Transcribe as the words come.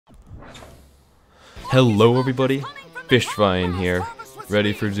Hello everybody, Fishvine here,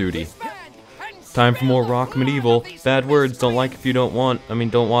 ready for duty. Time for more rock medieval. Bad words, don't like if you don't want,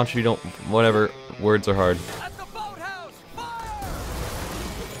 don't watch if you don't, whatever, words are hard.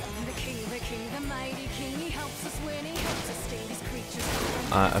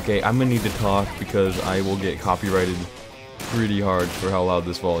 Okay, I'm gonna need to talk because I will get copyrighted pretty hard for how loud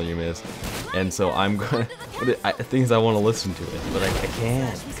this volume is. And so I'm gonna, things I want to listen to it, but I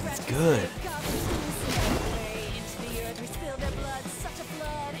can't because it's good.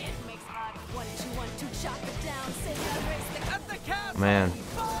 Man,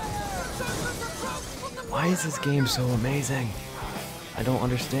 why is this game so amazing? I don't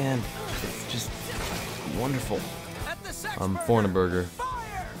understand. It's just wonderful. Fornaburger.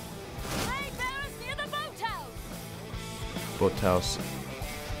 Boathouse.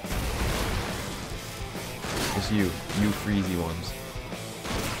 It's you freezy ones.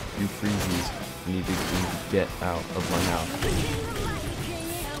 You freezies need to get out of my house.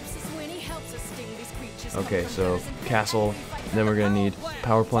 Okay, so castle. Then we're gonna need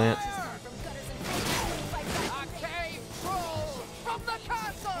power plant.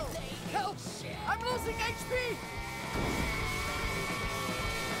 I'm losing HP.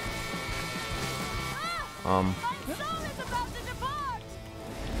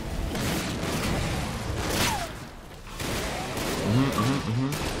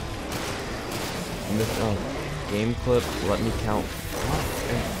 Game clip, let me count.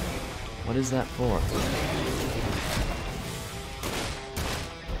 What is that for?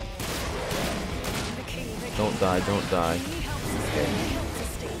 Don't die, don't die. Okay.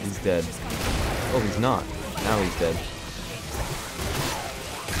 He's dead. Oh, he's not. Now he's dead.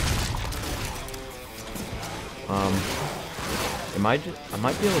 I might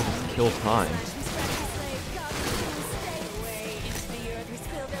be able to just kill time.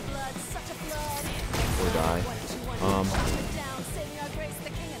 Or die.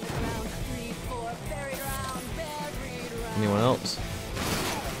 Anyone else?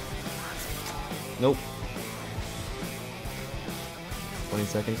 Nope. 20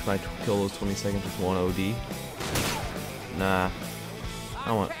 seconds? Can I kill those 20 seconds with one OD? Nah.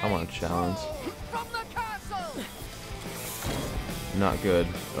 I want a challenge. Not good.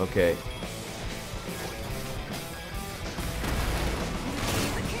 Okay.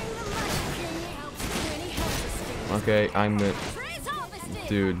 Okay, I'm the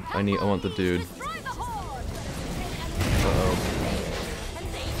dude. I want the dude. Uh-oh.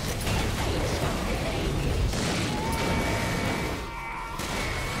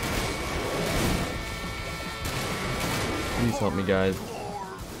 Please help me, guys.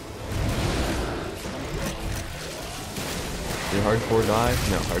 Did hardcore die?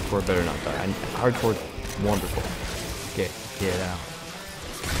 No, hardcore better not die. Hardcore's wonderful. Get out.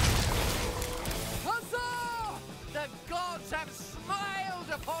 Have smiled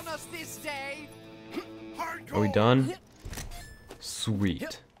upon us this day. Are we done?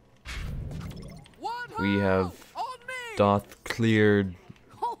 Sweet. We have doth cleared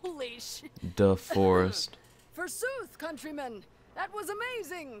the forest. Forsooth, countrymen, that was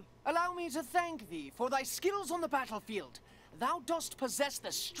amazing. Allow me to thank thee for thy skills on the battlefield. Thou dost possess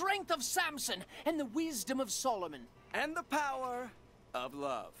the strength of Samson and the wisdom of Solomon. And the power of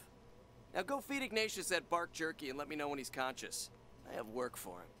love. Now go feed Ignatius that bark jerky and let me know when he's conscious. I have work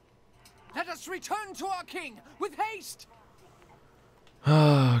for him. Let us return to our king with haste.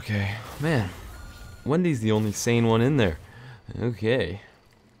 Okay, man. Wendy's the only sane one in there. Okay.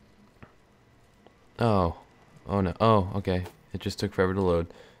 Oh no. Oh, okay. It just took forever to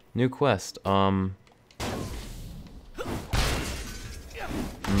load. New quest.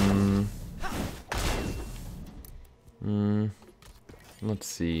 Let's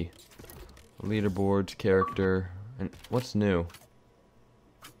see. Leaderboard, character, and what's new?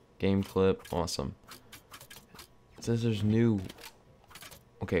 Game clip, awesome. It says there's new.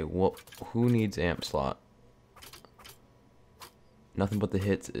 Okay, well, who needs amp slot? Nothing but the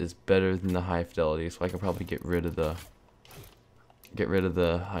hits is better than the high fidelity, so I could probably get rid of the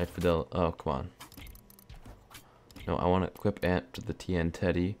high fidelity. Oh, come on. No, I want to equip amp to the TN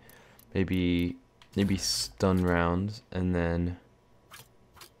Teddy. Maybe stun rounds, and then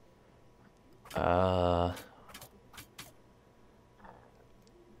I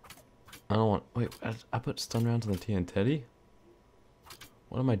don't want. Wait, I put stun rounds on the TN Teddy?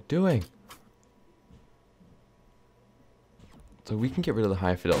 What am I doing? So we can get rid of the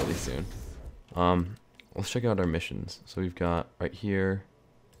high fidelity soon. Let's check out our missions. So we've got right here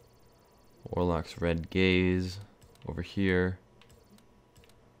Warlock's Red Gaze. Over here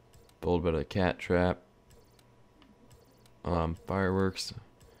Bold about a cat trap. Fireworks.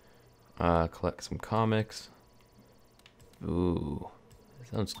 Collect some comics. Ooh, that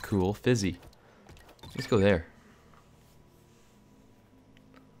sounds cool. Fizzy. Let's go there.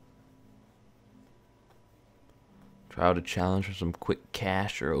 Try out a challenge for some quick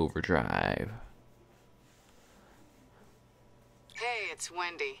cash or overdrive. Hey, it's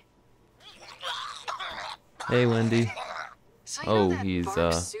Wendy. Hey, Wendy. So you know that he's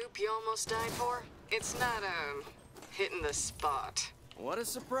bark soup you almost died for? It's not hitting the spot. What a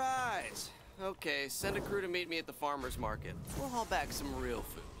surprise. Okay, send a crew to meet me at the farmer's market. We'll haul back some real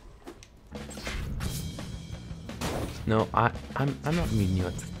food. No, I'm not meeting you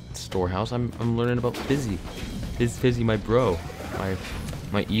at the storehouse. I'm learning about Fizzy. Fizzy, my bro,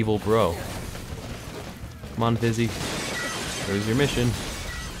 my evil bro. Come on, Fizzy. There's your mission.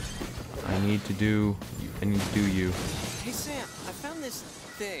 I need to do you. Hey, Sam, I found this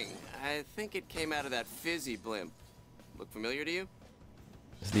thing. I think it came out of that Fizzy blimp. Look familiar to you?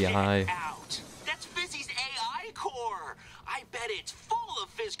 It's the eye. Out. That's Fizzy's AI core. I bet it's full of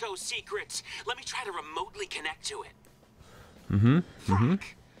Fizco secrets. Let me try to remotely connect to it. Fuck.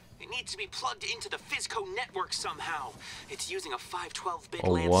 It needs to be plugged into the Fizco network somehow. It's using a 512-bit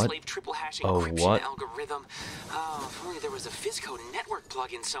land-slave triple hash encryption algorithm. Oh, if only there was a Fizco network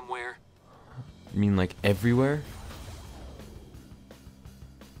plugin somewhere. You mean like everywhere?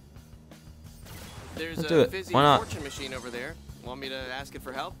 There's Let's a do it. Fizzy Why not? fortune machine over there. Want me to ask it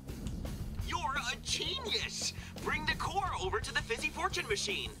for help? You're a genius! Bring the core over to the Fizzy fortune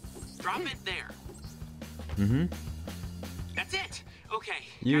machine. Drop it there. That's it. Okay,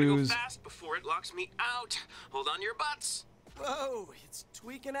 gotta go fast before it locks me out. Hold on to your butts. Whoa, it's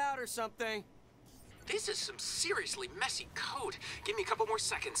tweaking out or something. This is some seriously messy code. Give me a couple more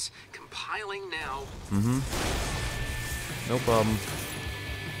seconds. Compiling now. No problem.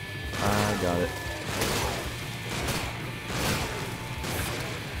 I got it.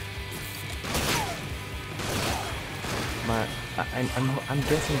 I'm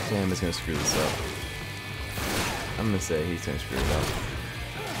guessing Sam is gonna screw this up. I'm gonna say he's gonna screw it up.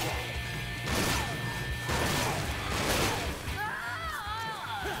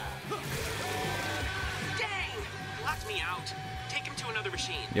 Dang! Locked me out. Take him to another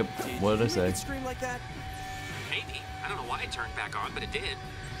machine. Yep. What did I say? Scream like that? Maybe. I don't know why it turned back on, but it did.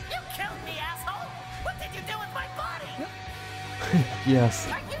 You killed me, asshole! What did you do with my body? Yes.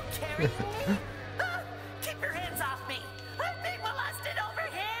 Are you carrying me? Keep your hands off me! I'm being molested over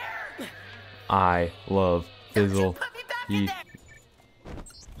here! I love Fizzle. Put me back in there!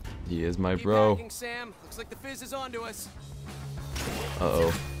 He is my Keep bro. hacking, Sam. Looks like the Fizz is onto us.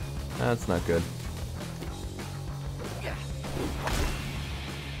 Uh-oh. That's not good.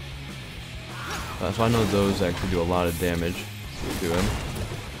 So I know those actually do a lot of damage to him.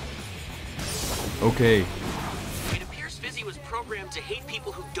 Okay. It appears Fizzy was programmed to hate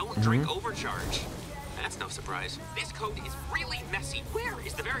people who don't drink overcharge. That's no surprise. This code is really messy. Where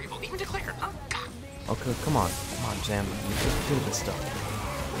is the variable even declared, huh? God. Okay, come on, Sam. You're just good at this stuff.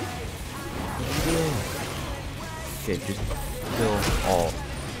 What are you doing? Okay, just kill all.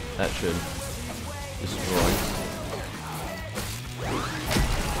 That should destroy.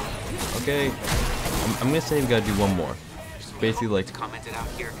 Okay, I'm gonna say we gotta do one more. Just basically like Commented out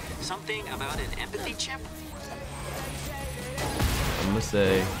here something about an empathy chip. I'm gonna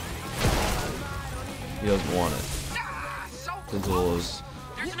say he doesn't want it. So Fizzle is.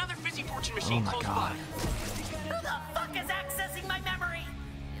 There's another Fizzy fortune machine close by. Who the fuck is accessing my memory?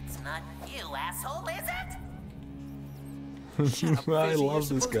 It's not you, asshole, is it? Shut up, I Fizzy. love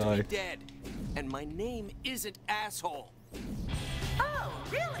You're this supposed to guy. be dead. And my name isn't Asshole. Oh,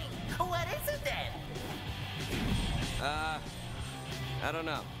 really? What is it then? I don't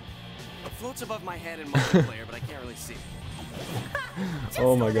know. It floats above my head in multiplayer, but I can't really see.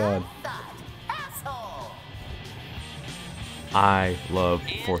 Oh my god. Thought. Asshole! I love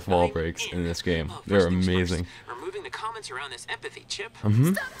And fourth wall I'm breaks in. in this game. Well, They're first things amazing. first, removing the comments around this empathy chip.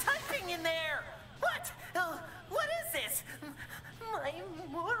 Stop typing in there! What? What is this? My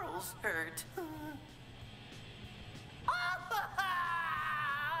morals hurt.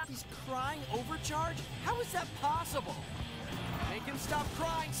 He's crying overcharge? How is that possible? Make him stop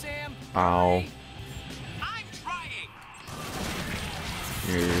crying, Sam. Ow. Hurry. I'm trying.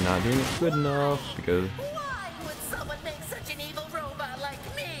 You're not doing it good enough because Why would someone make such an evil robot like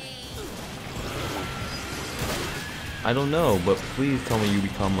me? I don't know, but please tell me you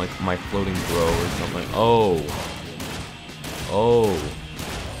become like my floating bro or something. Oh. Oh.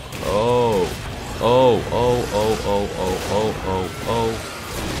 Oh. Oh, oh, oh, oh, oh, oh, oh, oh.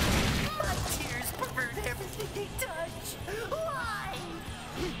 My tears pervert everything they touch. Why?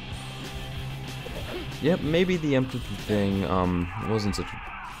 Yep, maybe the empathy thing wasn't such a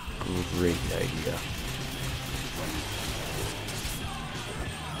Great idea.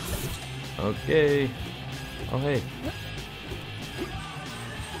 Okay. Oh, hey.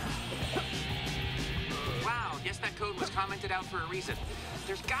 Wow, guess that code was commented out for a reason.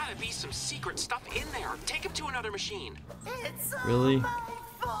 There's gotta be some secret stuff in there. Take him to another machine. It's all Really? my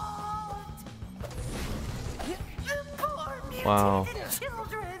fault. The poor Wow. mutated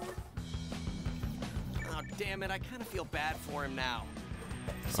children. Oh, damn it, I kind of feel bad for him now.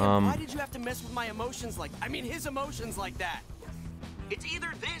 Sam, why did you have to mess with my emotions his emotions like that? It's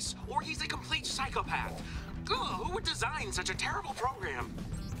either this or he's a complete psychopath. Ugh, who would design such a terrible program?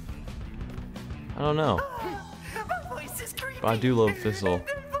 I don't know. My voice is creepy. But I do love Fizzle. And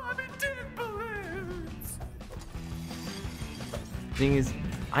they're vomiting balloons. Thing is,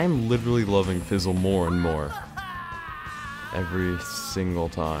 I'm literally loving Fizzle more and more. Every single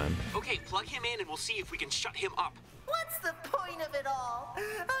time. Okay, plug him in and we'll see if we can shut him up. What's the point of it all?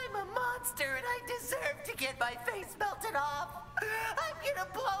 I'm a monster and I deserve to get my face melted off. I'm gonna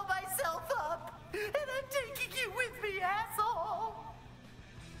blow myself up. And I'm taking you with me, asshole.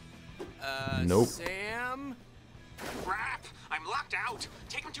 Nope. Sam? Crap! I'm locked out.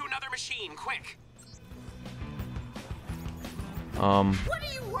 Take him to another machine, quick. What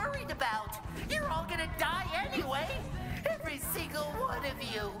are you worried about? You're all gonna die anyway. Every single one of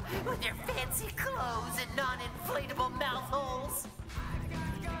you, with your fancy clothes and non-inflatable mouth holes.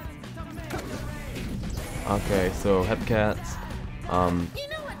 Okay, so Hepcats. You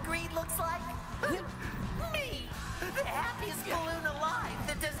know what greed looks like? Me, the happiest balloon alive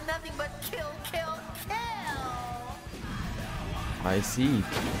that does nothing but kill, kill, kill. I see.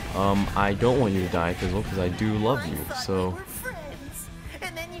 I don't want you to die, Fizzle, because I do love you. I thought So we were friends,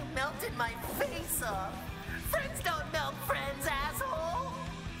 and then you melted my face off. Friends don't melt friends, asshole.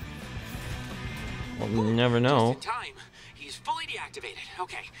 well, you never know. Just in time. He's fully deactivated.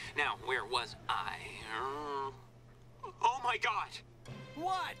 Okay, now where was I? Oh my god!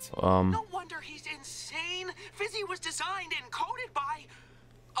 What? No wonder he's insane. Fizzy was designed and coded by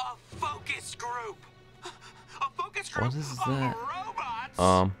a focus group. A focus group What is of that?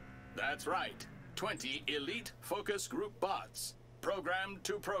 robots. That's right. 20 elite focus group bots. Programmed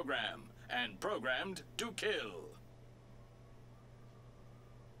to program and programmed to kill.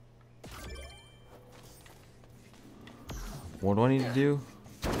 What do I need to do?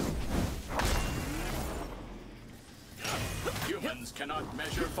 Humans cannot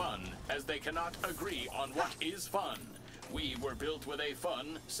measure fun, as they cannot agree on what is fun. We were built with a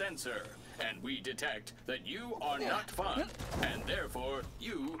fun sensor, and we detect that you are not fun, and therefore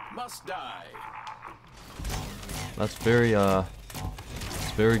you must die. That's very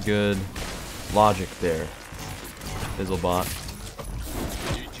it's very good logic there, Fizzlebot.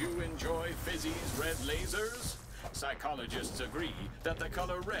 Did you enjoy Fizzy's red lasers? Psychologists agree that the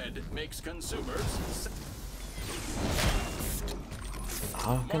color red makes consumers.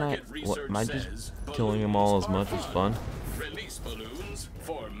 How can I? Market What, research am I just says killing them all as balloons much are as fun? Release balloons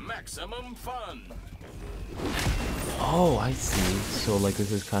for maximum fun. Oh, I see. So like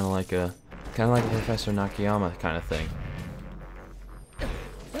this is kind of like a Professor Nakayama kind of thing.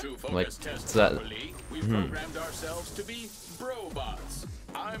 To focus Like, test it's that- properly, we programmed ourselves to be brobots.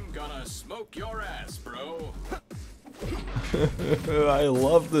 I'm gonna smoke your ass, bro. I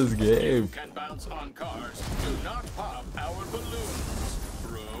love this You game. can bounce on cars. Do not pop our balloons,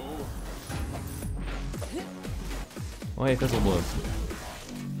 bro. Oh, hey, Fizzle Balloon.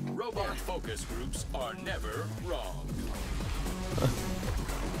 Robot focus groups are never wrong.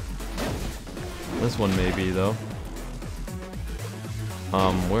 This one may be though.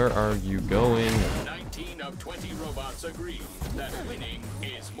 Where are you going? 19 of 20 robots agree that winning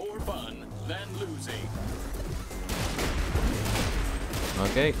is more fun than losing.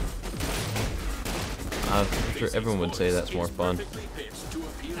 Okay. I'm sure everyone would say that's more fun. Perfectly pitched to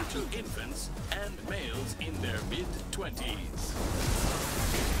appeal to infants and males in their mid-20s.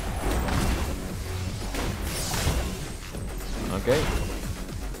 Okay.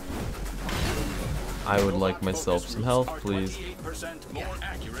 I would like myself some health, please. 28% more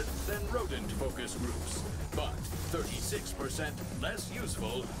accurate than rodent focus groups, but 36% less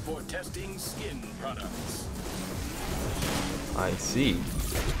useful for testing skin products. I see.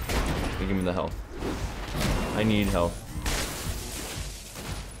 Okay, give me the health. I need health.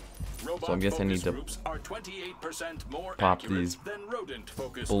 So I guess I need to pop these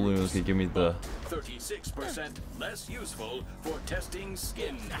balloons to give me the 36% less useful for testing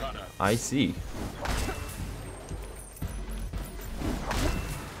skin products. I see.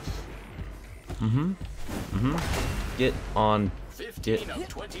 Get on. 15 of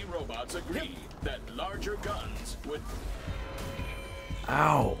 20 robots agree that larger guns would.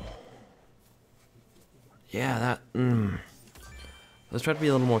 Ow. Yeah, that. Let's try to be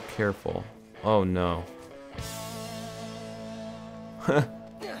a little more careful. Oh no.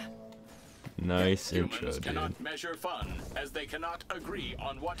 Nice intro, Humans dude. cannot measure fun, as they cannot agree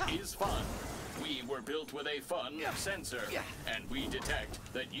on what is fun. We were built with a fun sensor, and we detect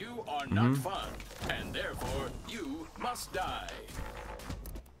that you are not fun, and therefore you must die.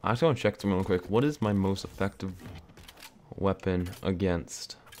 I just want to check something real quick. What is my most effective weapon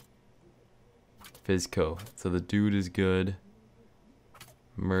against Fizco? So the dude is good.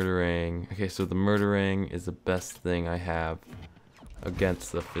 Murdering. Okay, so the murdering is the best thing I have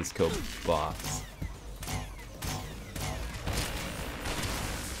against the Fizco boss.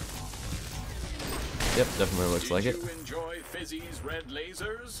 Yep, definitely looks like it. Did you enjoy Fizzy's red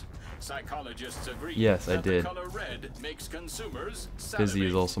lasers? Psychologists agree. Yes, I that did. The color red makes consumers Fizzy is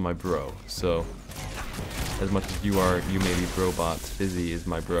salivate. also my bro, so as much as you may be bro bots, Fizzy is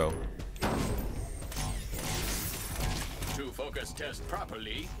my bro. To focus test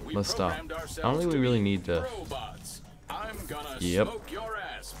properly, we Let's stop. programmed I don't ourselves think we to really be need to. robots. I'm gonna Yep. smoke your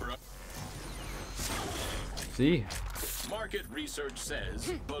ass, bro. See? Market research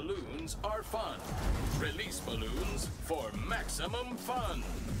says balloons are fun. Release balloons for maximum fun.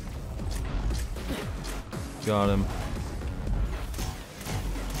 Got him.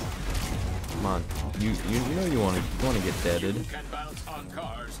 Come on. You know you want to get deaded. You can bounce on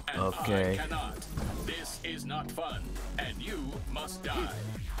cars and Okay. I cannot. This is not fun, and you must die.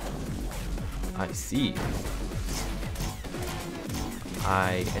 I see.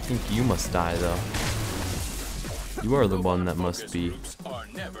 I think you must die though. You are the one that must be Focus groups are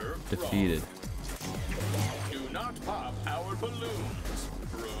never defeated. wrong. Do not pop our balloons,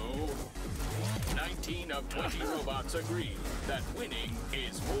 bro. 19 of 20 robots agree that winning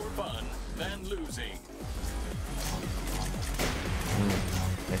is more fun than losing.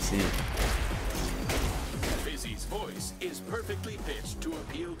 I see. Fizzy's voice is perfectly pitched to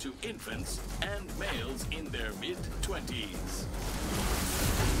appeal to infants and males in their mid-20s.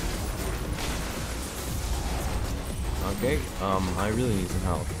 Okay, I really need some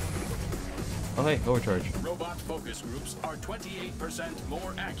help. Oh hey, overcharge. Robot focus groups are 28%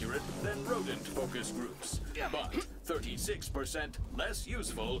 more accurate than rodent focus groups, but 36% less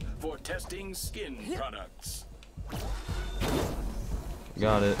useful for testing skin products.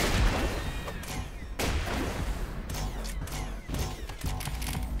 Got it.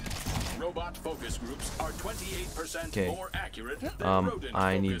 Robot focus groups are 28% Okay. more accurate than rodent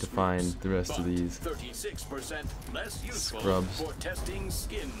I need focus to find groups, the rest of but these 36% less useful scrubs. for testing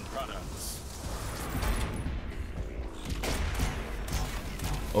skin products.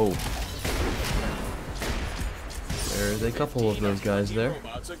 Oh. There's a couple of those guys there.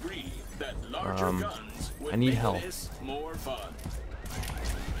 Robots agree that larger guns would I need make help. this more fun.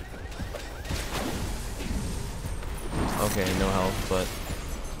 Okay, no help, but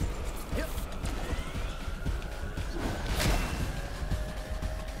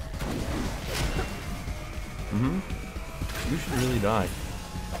you should really die.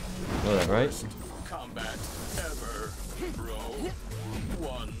 Know that, right? Combat ever, bro.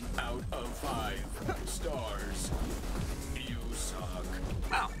 1 out of 5 stars. You suck.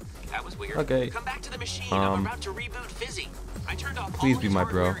 Well, that was weird. Okay. Come back to the machine. I'm about to reboot Fizzy. I turned off Please all be his my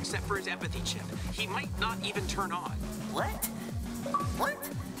hardware bro. except for his empathy chip. He might not even turn on. What? What?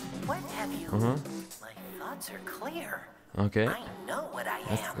 What have you? My thoughts are clear. Okay. I know what I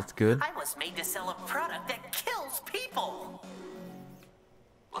am. That's good. I was made to sell a product that kills people.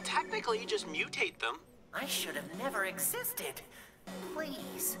 Well, technically, you just mutate them. I should have never existed.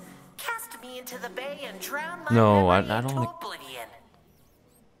 Please, cast me into the bay and drown my No, I memory don't into wanna- oblivion.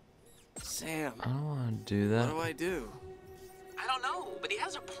 Sam, I don't want to do what that. do I do? I don't know, but he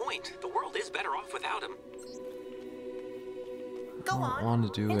has a point. The world is better off without him. Go don't on,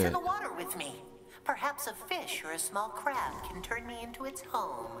 want to do into it. the water with me. Perhaps a fish or a small crab can turn me into its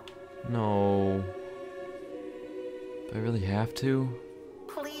home. No. Do I really have to?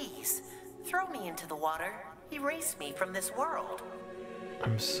 Please, throw me into the water. Erase me from this world.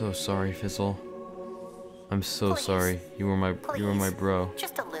 I'm so sorry, Fizzle. I'm so Please. sorry. You were my Please, bro.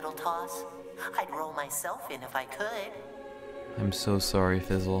 just a little toss. I'd roll myself in if I could. I'm so sorry,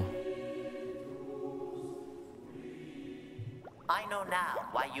 Fizzle. I know now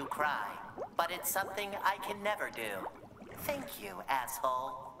why you cry, but it's something I can never do. Thank you,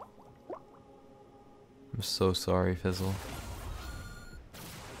 asshole. I'm so sorry, Fizzle.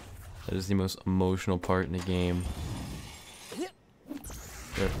 That is the most emotional part in the game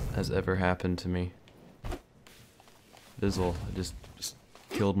that has ever happened to me. Fizzle, I just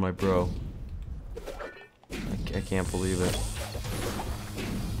killed my bro. I can't believe it.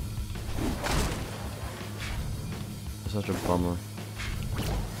 Such a bummer.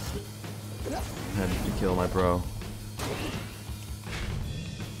 Had to kill my bro.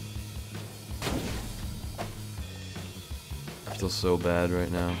 I feel so bad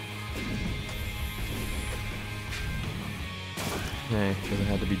right now. Hey, because it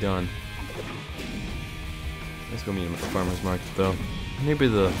had to be done. Let's go meet him at the farmer's market though. Maybe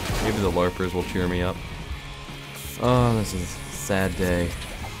the LARPers will cheer me up. Oh, this is a sad day.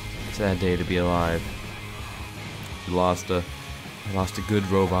 Sad day to be alive. I lost a good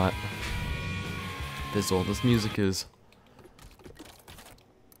robot. Fizzle. This music is.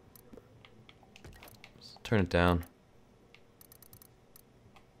 Let's turn it down.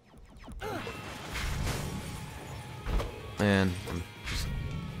 Man, I'm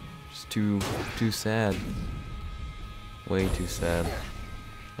just too sad. Way too sad.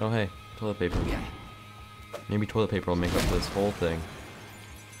 Oh hey, toilet paper. Maybe toilet paper will make up this whole thing.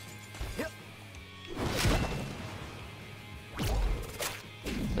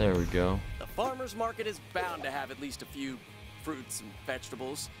 There we go. The farmer's market is bound to have at least a few fruits and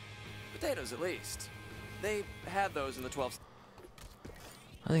vegetables. Potatoes, at least. They had those in the 12th.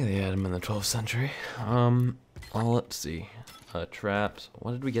 I think they had them in the 12th century. Well, let's see. Traps.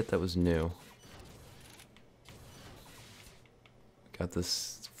 What did we get that was new? Got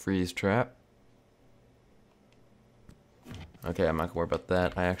this freeze trap. Okay, I'm not gonna worry about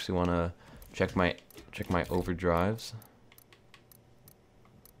that. I actually want to check my overdrives.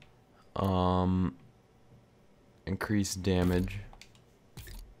 Increase damage.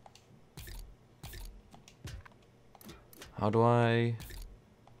 How do I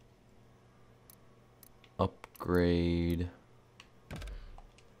upgrade?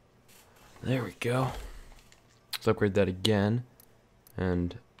 There we go. Let's upgrade that again.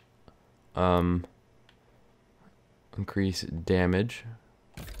 And increase damage.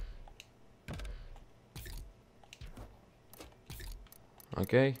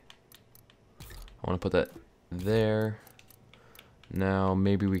 Okay. I want to put that there. Now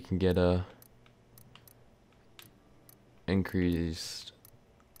maybe we can get a increased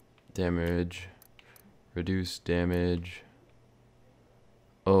damage, reduced damage.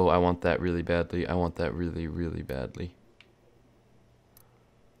 Oh, I want that really badly. I want that really, really badly.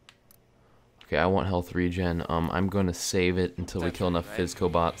 Okay, I want health regen. I'm going to save it until we kill enough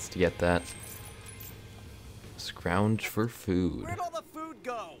Fizco bots to get that. Scrounge for food. Where'd all the food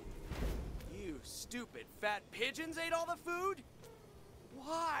go? You stupid fat pigeons ate all the food?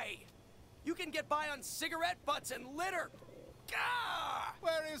 Why? You can get by on cigarette butts and litter. Gah!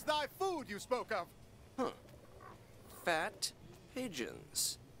 Where is thy food you spoke of? Huh. Fat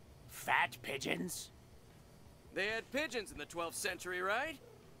pigeons. Fat pigeons? They had pigeons in the 12th century, right?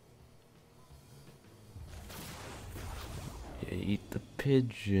 Yeah, eat the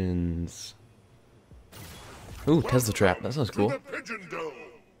pigeons. Ooh, Tesla trap. That sounds cool. To the pigeon dome.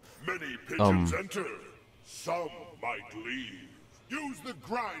 Many pigeons enter. Some might leave. Use the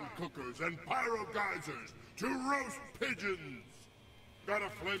grind cookers and pyro geysers to roast pigeons. Got a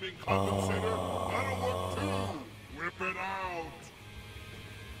flaming compensator? That'll work too. Whip it out.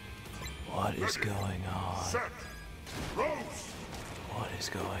 What is going on? Set. Roast. What is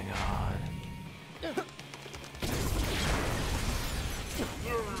going on?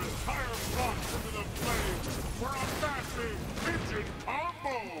 Lure entire flocks into the flames for a massive pigeon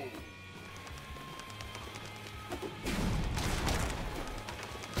combo.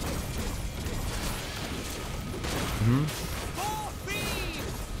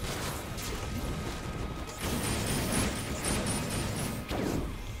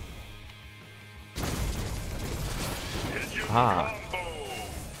 Ah.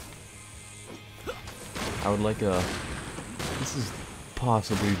 I would like a... This is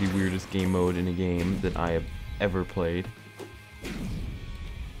possibly the weirdest game mode in a game that I have ever played.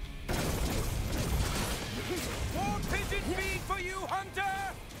 More pigeon feed for you,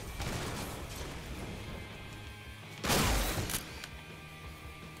 Hunter!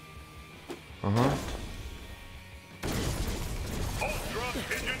 Uh-huh. Ultra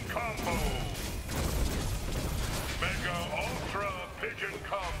pigeon combo. Mega ultra pigeon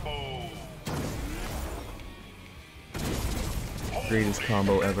combo. Greatest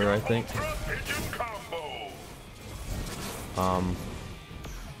combo ever, I think. Ultra pigeon combo.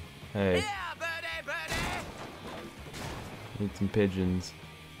 Hey, Yeah, birdie, birdie! need some pigeons.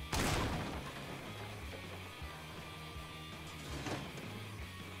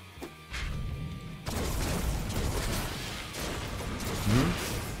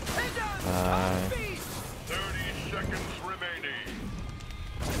 Pigeons on feet! 30 seconds remaining.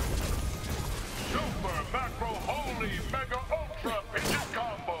 Super macro holy mega ultra pigeon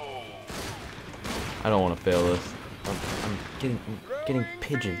combo. I don't want to fail this. I'm getting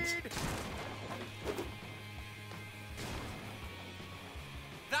pigeons.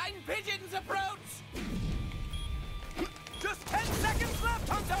 Thine pigeons approach! Just 10 seconds left,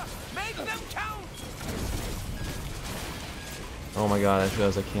 Hunter! Make them count! Oh my god, I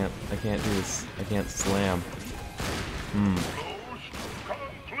realize I can't do this. I can't slam.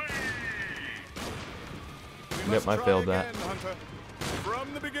 Yep, I failed that. Hunter.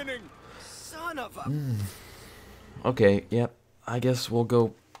 From the beginning. Son of a... Okay, yep. I guess we'll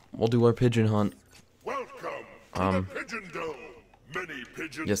do our pigeon hunt. Welcome to the Pigeon Dome. Many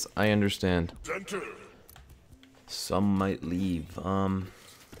pigeons Yes, I understand. enter. Some might leave. Some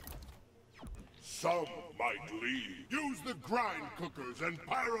might leave. Use the grind cookers and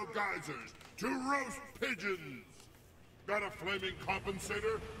pyro geysers to roast pigeons. Got a flaming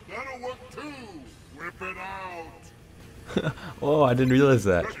compensator? That'll work too. Whip it out. Oh, I didn't realize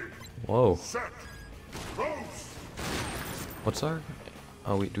that. Ready, Whoa. set, roast. What's our...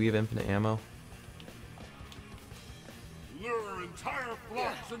 Oh, wait, do we have infinite ammo? Lure entire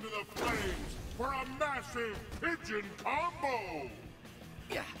flocks into the flames for a massive pigeon combo.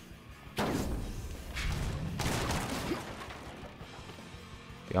 Yeah.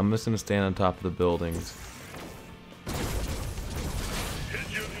 Yeah, I'm just gonna stand on top of the buildings. Pigeon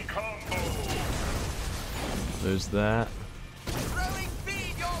combo. There's that. Throwing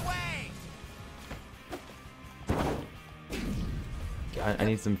feed your way! I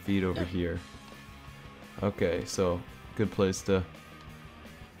need some feed over here. Okay, so good place to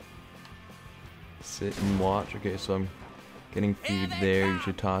sit and watch. Okay, so I'm getting feed there. You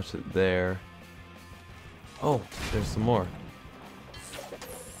should toss it there. Oh, there's some more.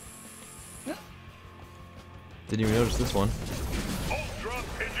 Didn't even notice this one. Ultra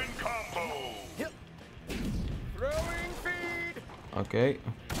pigeon combo. Throwing feed. Okay.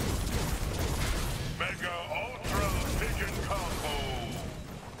 Mega ultra pigeon combo.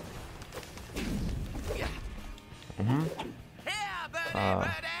 Here, birdie,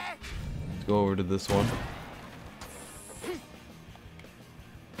 birdie! Let's go over to this one.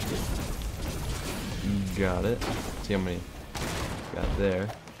 Got it. See how many got there.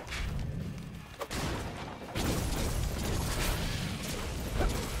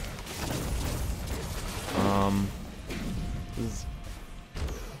 This is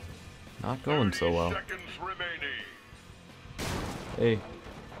not going so well. Seconds remaining. Hey,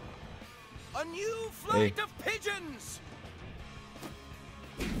 A new flight of pigeons!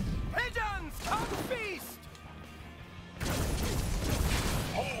 Pigeons, come feast!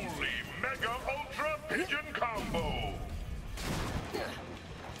 Holy mega ultra pigeon combo.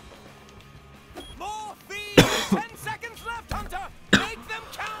 More feed! 10 seconds left, Hunter! Make them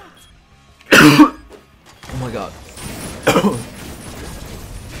count! oh my god.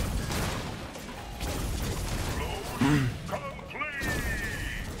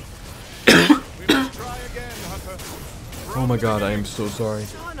 We must try again, Hunter. Oh my god, I am so sorry.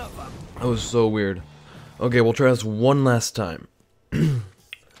 Son of a... That was so weird. Okay, we'll try this one last time. Oh,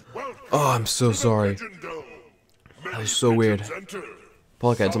 I'm so sorry. Pigeon Dome. That was so weird. Enter.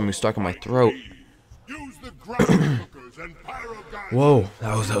 Felt like I had something stuck in my throat. Use the grind cookers and pyro geysers. Whoa,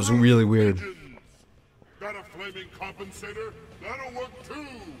 that was really weird. Pigeons. Got a flaming compensator? That'll work too.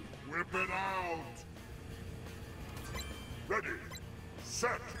 Whip it out. Ready,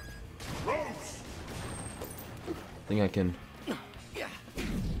 set, roast. I think I can. Yeah.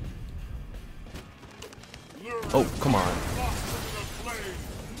 Lure Oh, come on. flocks into the flame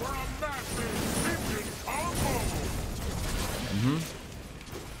for a massive pigeon combo.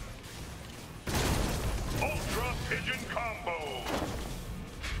 Ultra pigeon combo.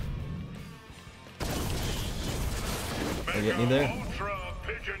 Did I get any there? Ultra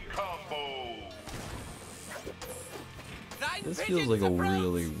pigeon combo. Thine This pigeons feels like a approach!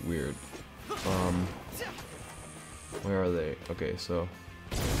 really weird. Where are they? Okay, so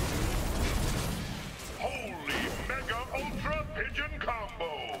Holy mega ultra pigeon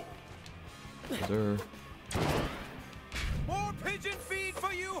combo. is there? More pigeon feed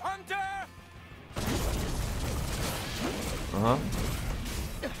for you, Hunter! Uh huh.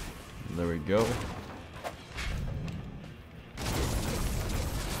 There we go.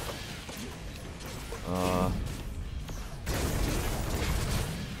 Uh.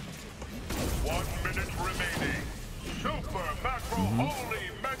 1 minute remaining. Super macro holy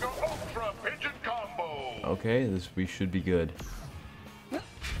mega ultra pigeon combo. Okay, we should be good.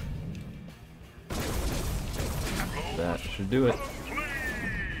 That should do it.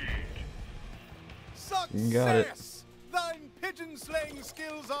 Success! Got it. Thine pigeon slaying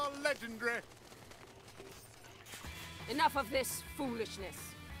skills are legendary. Enough of this foolishness.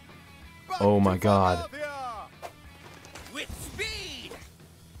 Back Oh to my God. Philadelphia! with speed.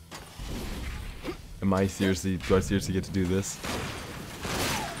 Do I seriously get to do this?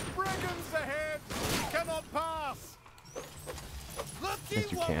 Brigands ahead! We cannot pass! Look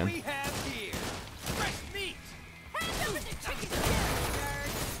Yes, you what can. we have here. Fresh meat. Hand over the chicken,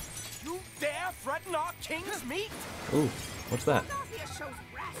 nerd! You dare threaten our king's meat? Ooh, what's that? Philadelphia shows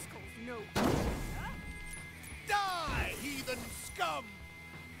rascals no. Die, heathen scum!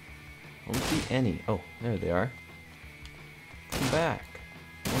 I don't see any. Oh, there they are. Come back.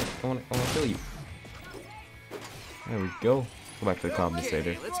 I want to kill you. There we go. Go back to the compensator.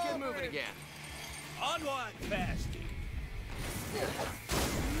 Okay, let's get moving again. Onward, fasty.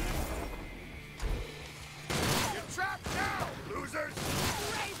 You're trapped now, losers!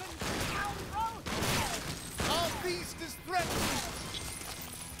 Raven, scoundrel! Our beast is threatened!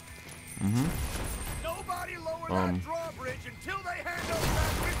 Nobody lower that drawbridge until they hand over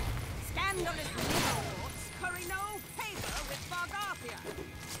that whip! Scandalous reports curry no favor with Bargathia.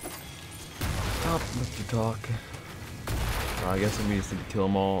 Stop, Mr. Talk. I guess it means to kill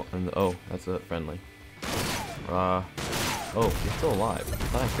them all. And oh, that's a friendly. Oh, you're still alive. I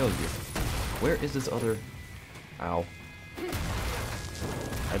thought I killed you. Where is this other? Ow.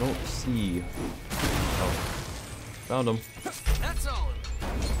 I don't see. Oh, found him. That's all.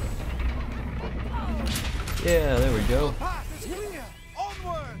 Yeah, there we go. Path is clear!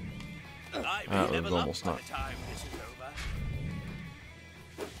 Onward! I That was level up almost by not. the time this is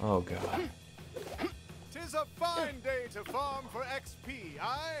over. Oh god. Tis a fine day to farm for XP,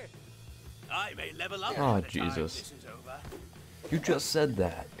 aye? I may level up Oh, by the time Jesus. this is over. You just said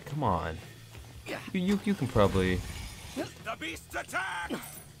that. Come on. You can probably. The beast's attack!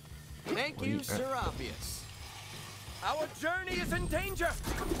 Thank What you, are you- Serapius. Our journey is in danger.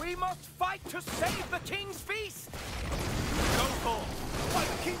 We must fight to save the king's feast. Go forth,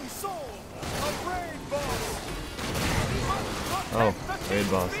 Like King Saul, a brave boss! Oh, raid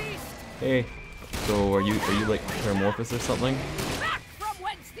boss. Hey. So are you like Paramorphous or something? Back from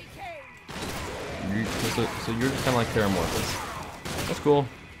whence they came! So you're just kind of like Paramorphous. That's cool.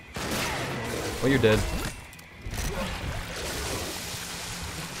 Oh, you're dead.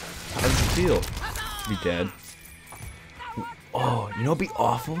 How does it feel to be dead? Oh, you know, it'd be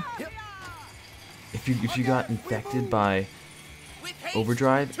awful if you got infected by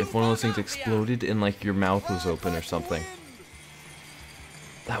Overdrive. If one of those things exploded and like your mouth was open or something,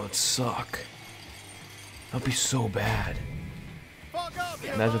 that would suck. That'd be so bad.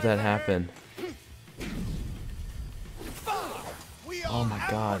 Imagine if that happened. Oh my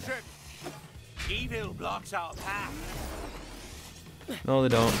god. Evil blocks our path. No, they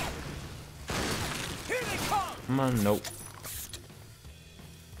don't. Here they come. Come on, nope.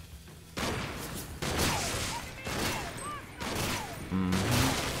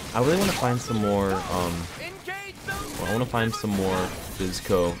 I really want to find some more, Engage those. well, I want to find some more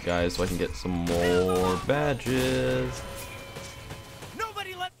Bizco guys so I can get some more badges.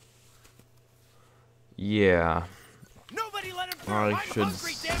 Nobody let. Yeah, Nobody let him through. I I'm should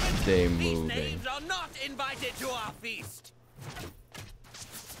hungry, damn it. stay These moving. knaves are not invited to our feast.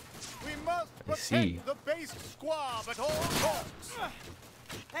 We must I see. protect the based squab at all costs!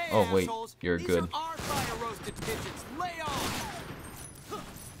 Hey, Oh, wait, assholes. you're These good. are our fire roasted pigeons. Lay off.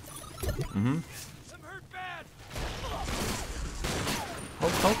 Mhm. I'm hurt bad.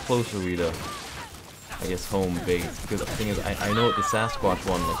 How close are we to, I guess, home base? Because the thing is, I know what the Sasquatch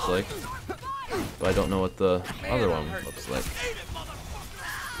one looks like, but I don't know what the other one looks like.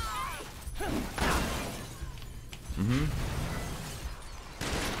 Mhm.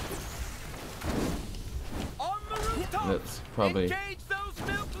 On the rooftop. That's probably. Engage those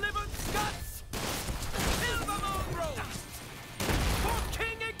milk-livered scuts. Kill the mongrels. For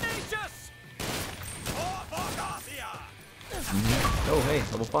King Ignatius. For Bargathia. Oh, hey,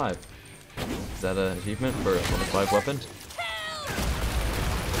 level 5. Is that an achievement for a level 5 weapon?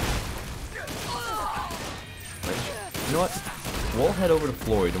 You know what? We'll head over to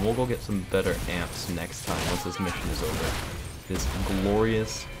Floyd and we'll go get some better amps next time once this mission is over. This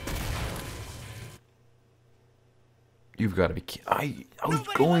glorious. You've got to be kidding. I was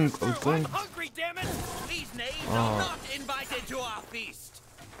going. I'm hungry, damn it. These knaves are not invited to our feast.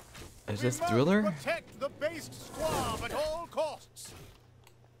 Is this We must Thriller? protect the based squab at all costs!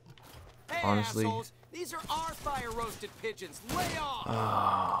 Hey, Honestly. assholes. These are our fire roasted pigeons. Lay off.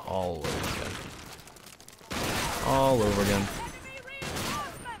 All over again. All over again.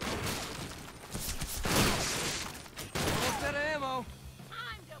 Almost out of ammo.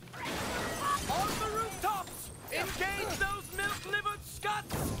 On the rooftops. Engage those milk-livered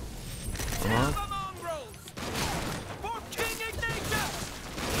scuts. Kill the mongrels. For King Ignatius.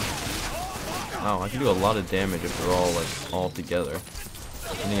 Wow, I can do a lot of damage if they're all like all together.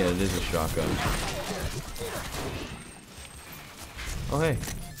 And yeah, it is a shotgun. Oh hey,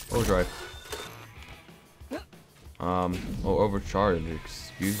 Overdrive. Oh, overcharged,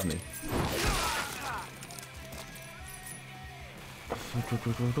 excuse me.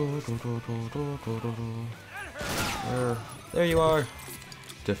 There you are!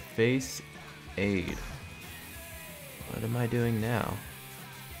 Deface aid. What am I doing now?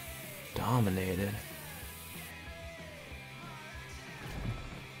 Dominated.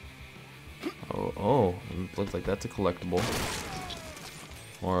 Oh, it looks like that's a collectible.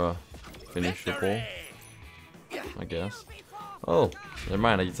 Or a finishable, I guess. Oh, never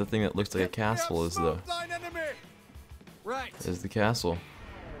mind. It's the thing that looks like a castle is the castle.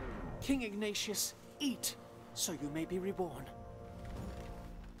 King Ignatius, eat, so you may be reborn.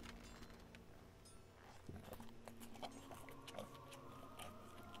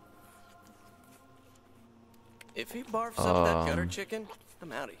 If he barfs up that gutter chicken,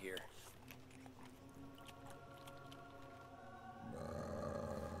 I'm out of here.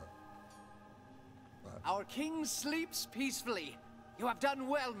 Our king sleeps peacefully. You have done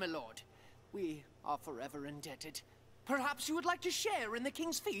well, my lord. We are forever indebted. Perhaps you would like to share in the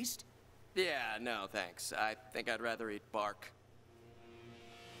king's feast? Yeah, no, thanks. I think I'd rather eat bark.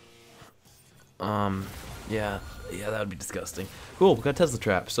 Yeah, that would be disgusting. Cool, we got Tesla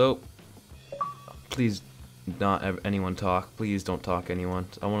Trap, so please not anyone talk. Please don't talk anyone.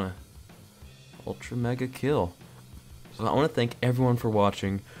 I want to ultra mega kill. So I want to thank everyone for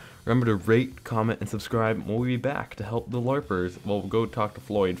watching. Remember to rate, comment, and subscribe. We'll be back to help the LARPers. Well, we'll go talk to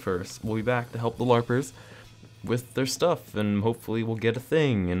Floyd first. We'll be back to help the LARPers with their stuff, and hopefully we'll get a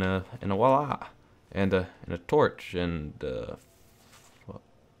thing and a voila, and a torch and what?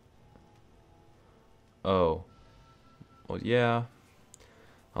 Oh, well yeah.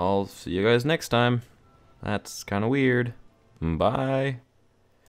 I'll see you guys next time. That's kind of weird. Bye.